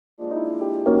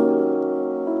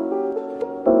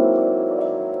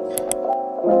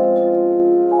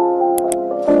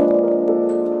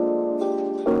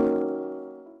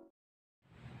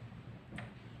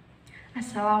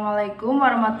Assalamualaikum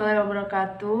warahmatullahi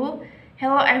wabarakatuh.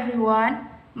 Hello everyone,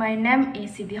 my name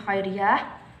is Khoiriyah.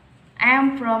 I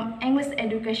am from English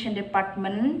Education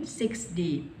Department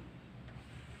 6D.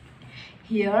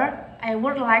 Here, I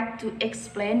would like to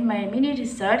explain my mini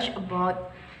research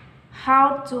about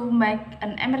how to make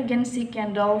an emergency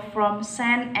candle from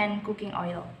sand and cooking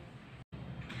oil.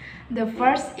 The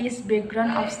first is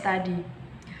background of study.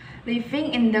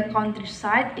 Living in the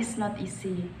countryside is not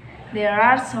easy. There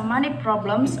are so many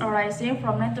problems arising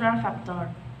from natural factors.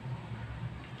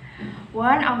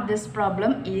 One of these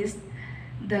problems is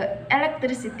the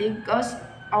electricity goes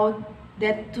out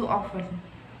that too often.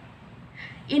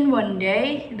 In one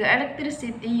day, the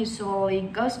electricity usually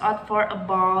goes out for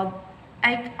about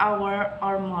 8 hours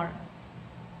or more.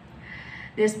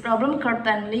 This problem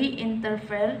certainly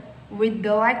interferes with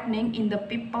the lighting in the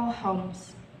people's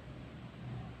homes.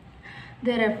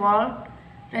 Therefore,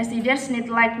 residents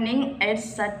need lighting aids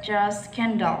such as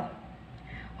candle.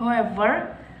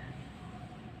 However,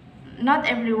 not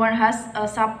everyone has a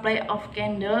supply of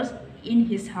candles in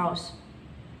his house.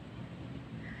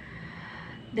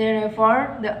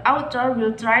 Therefore, the author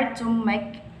will try to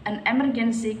make an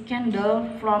emergency candle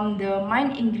from the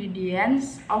main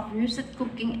ingredients of used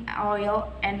cooking oil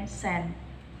and sand.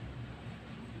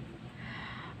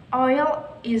 Oil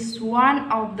is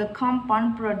one of the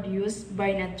compounds produced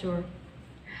by nature.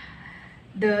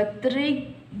 The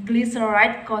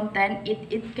triglyceride content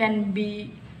it can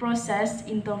be processed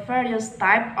into various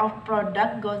types of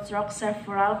products go through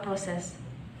several processes.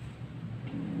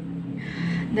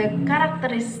 The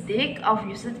characteristic of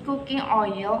used cooking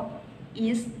oil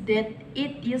is that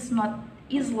it is not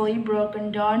easily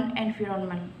broken down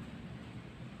environment.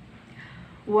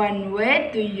 One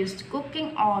way to use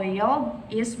cooking oil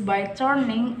is by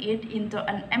turning it into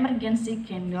an emergency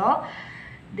candle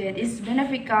that is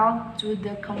beneficial to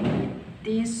the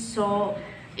community. So,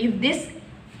 if this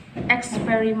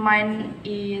experiment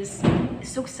is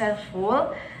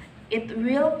successful, it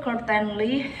will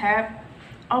certainly help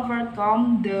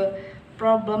overcome the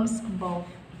problems above.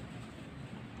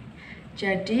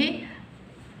 Jadi,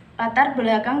 latar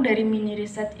belakang dari mini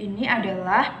riset ini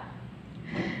adalah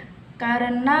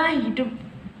karena hidup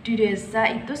di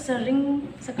desa itu sering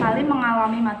sekali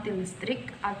mengalami mati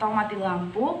listrik atau mati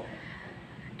lampu.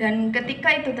 Dan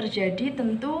ketika itu terjadi,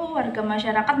 tentu warga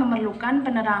masyarakat memerlukan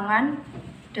penerangan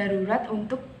darurat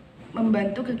untuk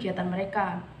membantu kegiatan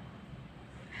mereka.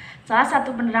 Salah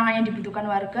satu penerangan yang dibutuhkan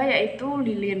warga yaitu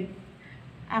lilin.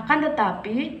 Akan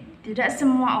tetapi, tidak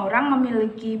semua orang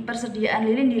memiliki persediaan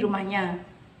lilin di rumahnya.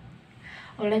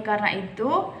 Oleh karena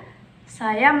itu,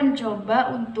 saya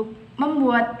mencoba untuk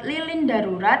membuat lilin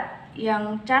darurat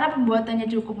yang cara pembuatannya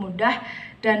cukup mudah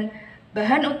dan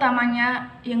bahan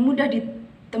utamanya yang mudah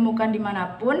ditemukan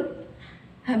dimanapun.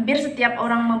 Hampir setiap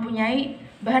orang mempunyai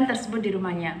bahan tersebut di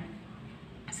rumahnya.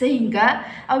 Sehingga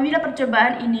apabila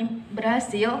percobaan ini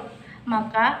berhasil,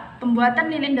 maka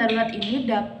pembuatan lilin darurat ini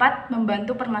dapat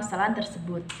membantu permasalahan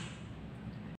tersebut.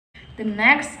 The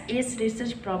next is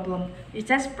research problem.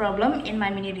 Research problem in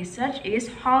my mini research is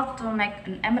how to make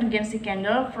an emergency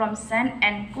candle from sand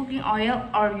and cooking oil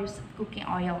or used cooking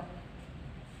oil.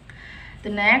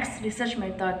 The next, research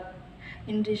method.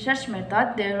 In research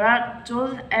method, there are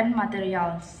tools and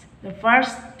materials. The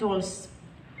first, tools.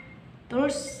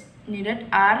 Tools needed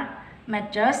are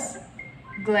matches,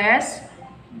 glass,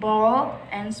 bowl,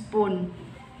 and spoon.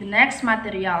 The next,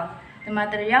 material. The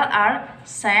material are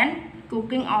sand,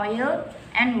 cooking oil,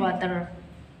 and water.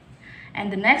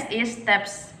 And the next is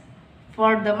steps.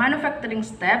 For the manufacturing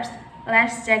steps,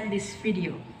 let's check this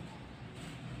video.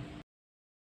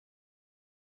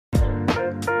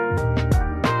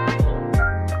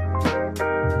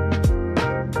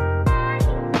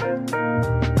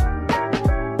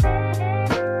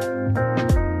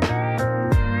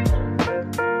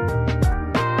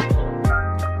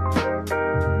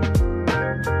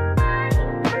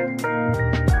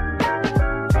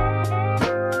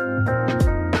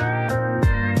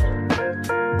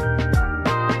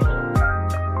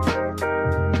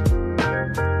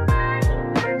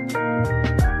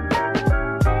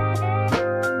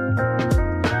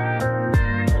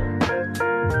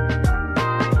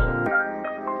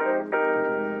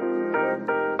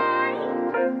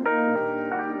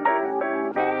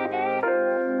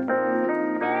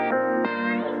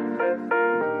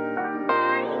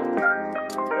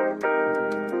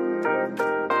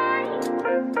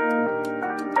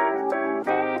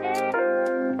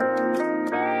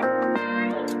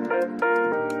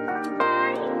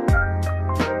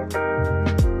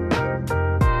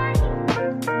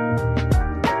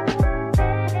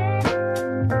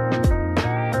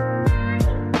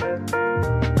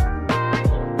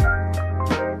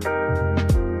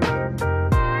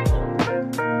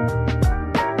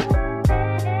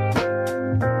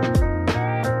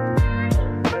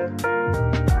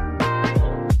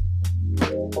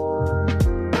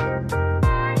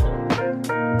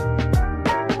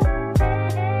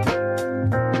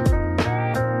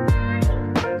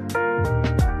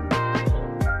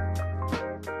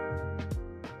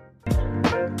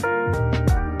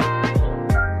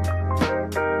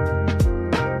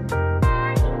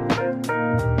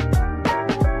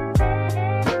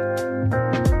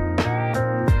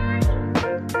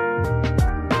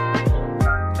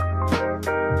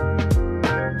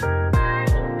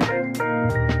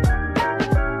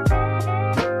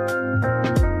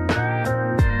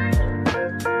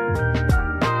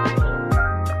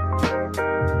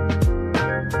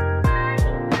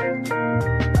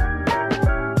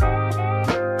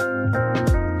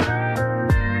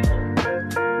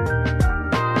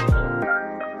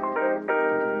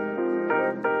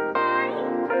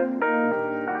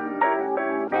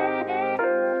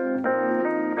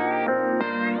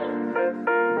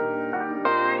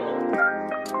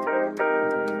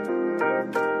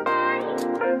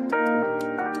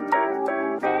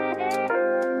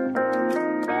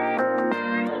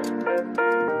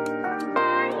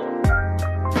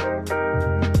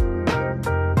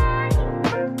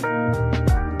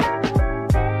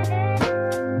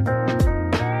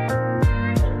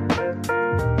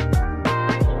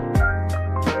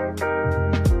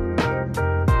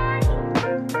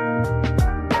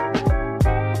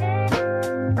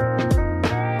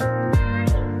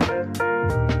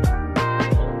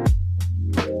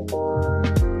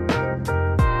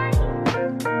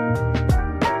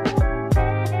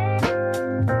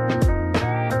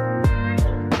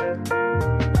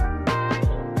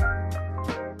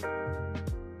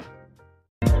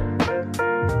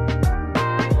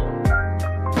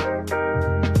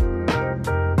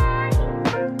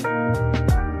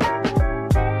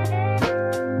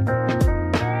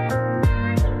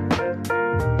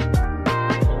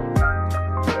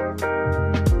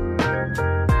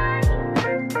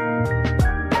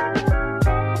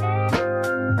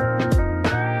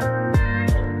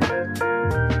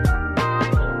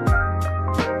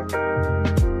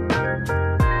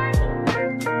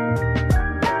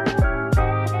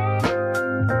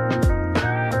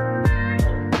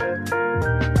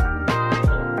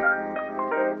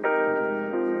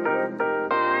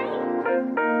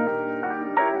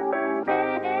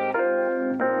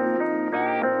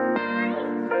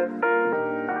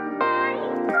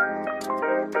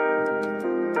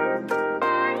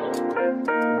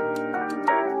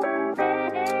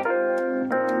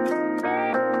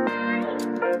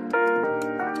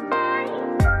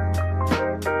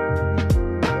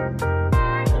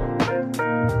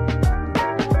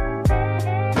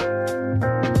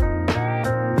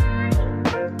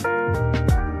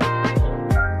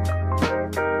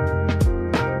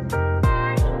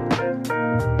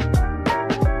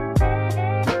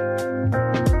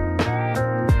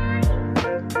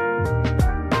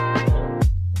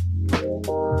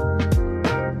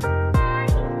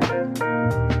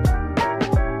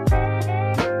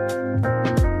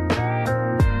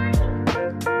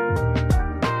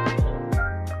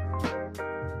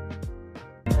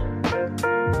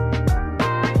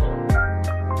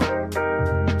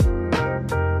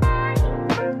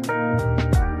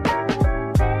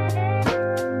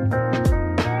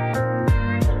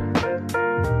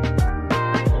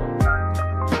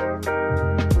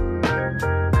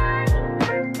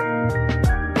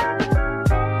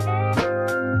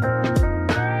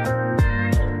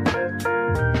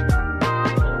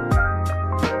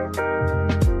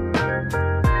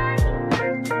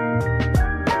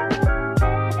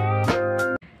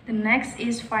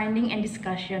 finding and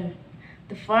discussion.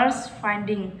 The first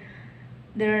finding.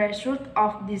 The result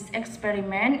of this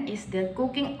experiment is that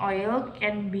cooking oil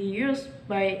can be used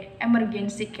by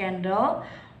emergency candle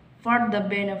for the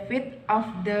benefit of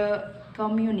the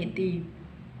community.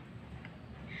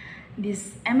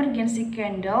 This emergency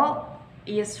candle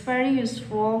is very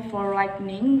useful for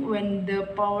lighting when the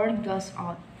power goes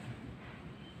out.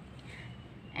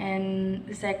 And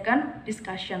the second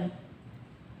discussion.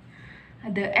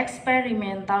 The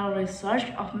experimental research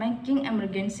of making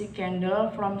emergency candle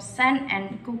from sand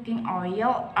and cooking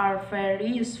oil are very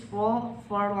useful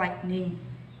for lighting.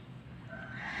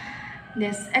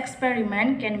 This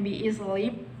experiment can be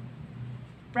easily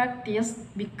practiced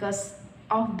because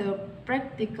of the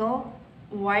practical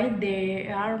why they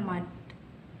are made.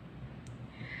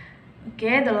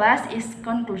 Okay, the last is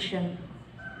conclusion.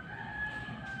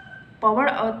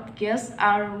 Power outages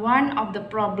are one of the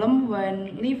problems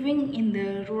when living in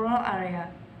the rural area.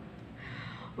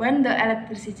 When the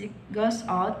electricity goes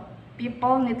out,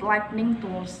 people need lighting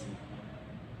tools,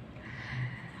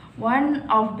 one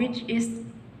of which is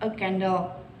a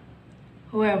candle.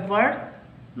 However,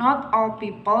 not all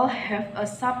people have a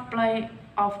supply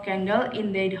of candle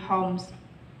in their homes.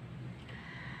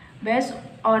 Based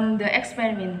on the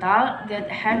experimental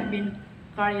that have been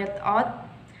carried out,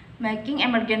 making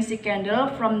emergency candle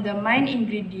from the main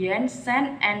ingredients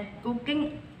sand and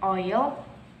cooking oil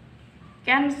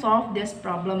can solve these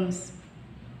problems.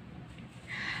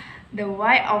 The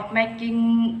way of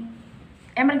making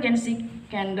emergency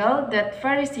candle that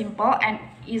very simple and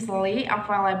easily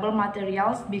available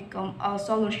materials become a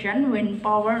solution when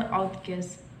power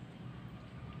outages.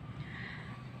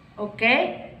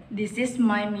 Okay, this is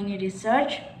my mini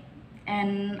research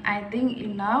and I think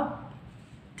enough.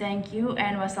 Thank you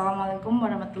and wassalamualaikum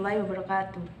warahmatullahi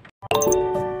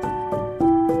wabarakatuh.